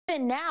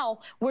even now,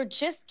 we're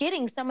just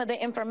getting some of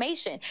the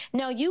information.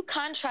 Now, you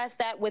contrast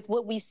that with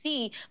what we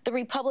see the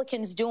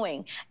Republicans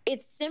doing.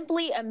 It's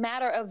simply a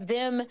matter of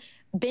them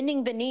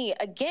bending the knee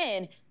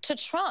again to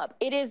Trump.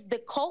 It is the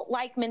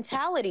cult-like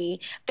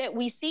mentality that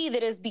we see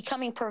that is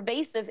becoming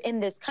pervasive in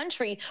this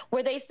country,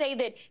 where they say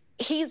that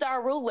he's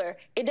our ruler.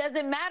 It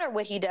doesn't matter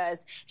what he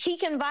does. He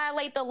can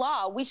violate the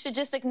law. We should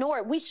just ignore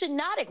it. We should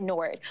not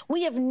ignore it.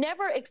 We have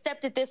never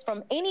accepted this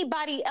from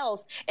anybody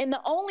else. And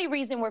the only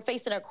reason we're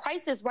facing a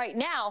crisis right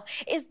now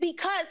is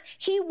because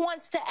he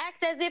wants to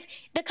act as if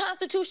the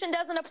Constitution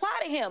doesn't apply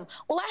to him.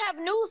 Well, I have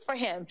news for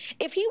him.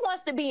 If he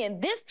wants to be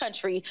in this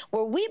country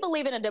where we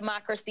believe in a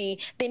democracy,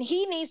 then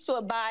he needs to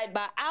abide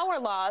by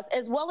our laws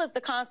as well as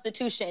the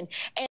Constitution. And